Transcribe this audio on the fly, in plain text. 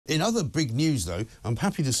In other big news, though, I'm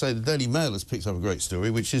happy to say the Daily Mail has picked up a great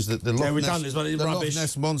story, which is that the Loch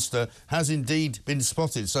Ness Monster has indeed been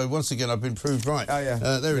spotted. So once again, I've been proved right. Oh,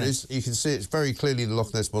 yeah. There it is. You can see it's very clearly the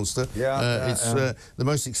Loch Ness Monster. It's the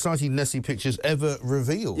most exciting Nessie pictures ever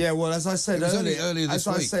revealed. Yeah, well, as I said earlier this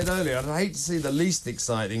week. I said earlier, I'd hate to see the least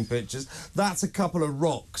exciting pictures. That's a couple of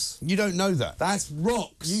rocks. You don't know that. That's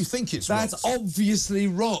rocks. You think it's rocks. That's obviously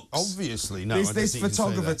rocks. Obviously, no. This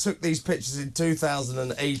photographer took these pictures in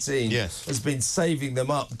 2018. Yes. Has been saving them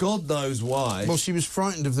up. God knows why. Well, she was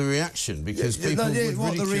frightened of the reaction because people would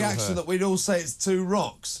ridicule the reaction her. That we'd all say it's two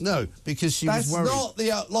rocks. No, because she was worried. That's not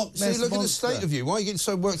the Loch Ness Monster. See, look at the state of you. Why are you getting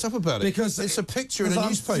so worked up about it? Because it's a picture in a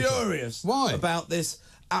newspaper. I'm furious. Why? About this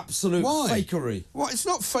absolute fakery. Well, it's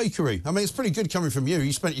not fakery. I mean, it's pretty good coming from you.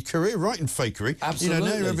 You spent your career writing fakery. Absolutely. You know,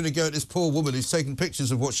 now you're having to go at this poor woman who's taking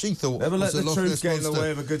pictures of what she thought Never was let the truth get in the way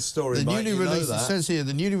of a good story, It says here,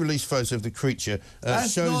 the newly released photo of the creature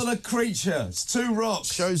That's not a creature. It's two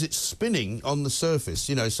rocks. Shows it spinning on the surface,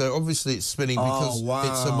 you know, so obviously it's spinning because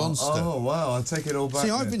it's a monster. Oh, wow. I take it all back. See,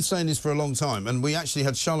 I've been saying this for a long time, and we actually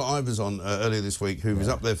had Charlotte Ivers on earlier this week, who was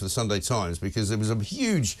up there for the Sunday Times, because there was a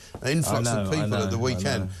huge influx of people at the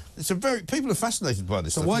weekend. People are fascinated by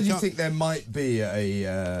this. So stuff. why do you think there might be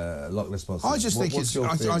a Loch Ness Monster? I just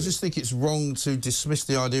think it's wrong to dismiss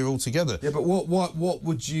the idea altogether. Yeah, but what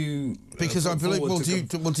would you? Because I believe. Well,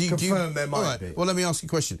 do you confirm there might be? Well, let me ask you a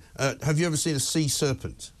question. Have you ever seen a sea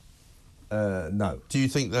serpent? No. Do you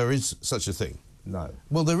think there is such a thing? No.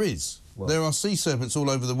 Well, there is. Well, there are sea serpents all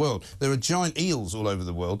over the world. There are giant eels all over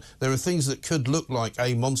the world. There are things that could look like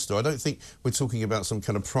a monster. I don't think we're talking about some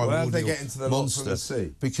kind of primordial monster. Where do they get into the loch from the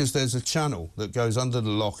sea? Because there's a channel that goes under the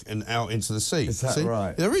loch and out into the sea. Is that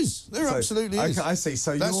right? There is. There absolutely is. I see.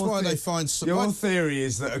 So that's why they find... Your theory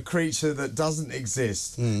is that a creature that doesn't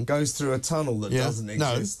exist goes through a tunnel that doesn't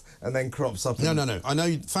exist and then crops up... No. I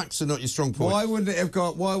know facts are not your strong point. Why wouldn't it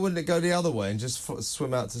go the other way and just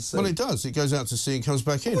swim out to sea? Well, it does. It goes out to sea and comes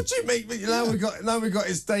back in. What do you mean? Now we've got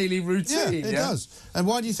his daily routine. Yeah, it does. And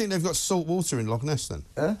why do you think they've got salt water in Loch Ness then?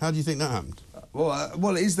 How do you think that happened?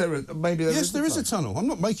 Well, is there maybe there Yes, there is a tunnel. I'm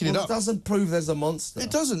not making it up. It doesn't prove there's a monster. It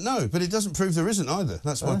doesn't, no, but it doesn't prove there isn't either.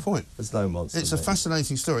 That's my point. There's no monster. It's a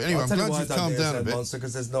fascinating story. Anyway, I'm glad you've calmed down a bit.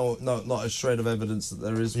 Because there's not a shred of evidence that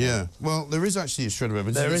there is one. Yeah, well, there is actually a shred of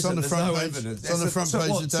evidence. There it's isn't. on the front page. Evidence. It's on the front page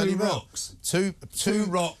of the Daily Mail. Two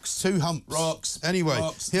rocks. Two humps. Rocks. Anyway,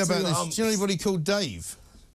 rocks, hear about this. humps. Do you know anybody called Dave?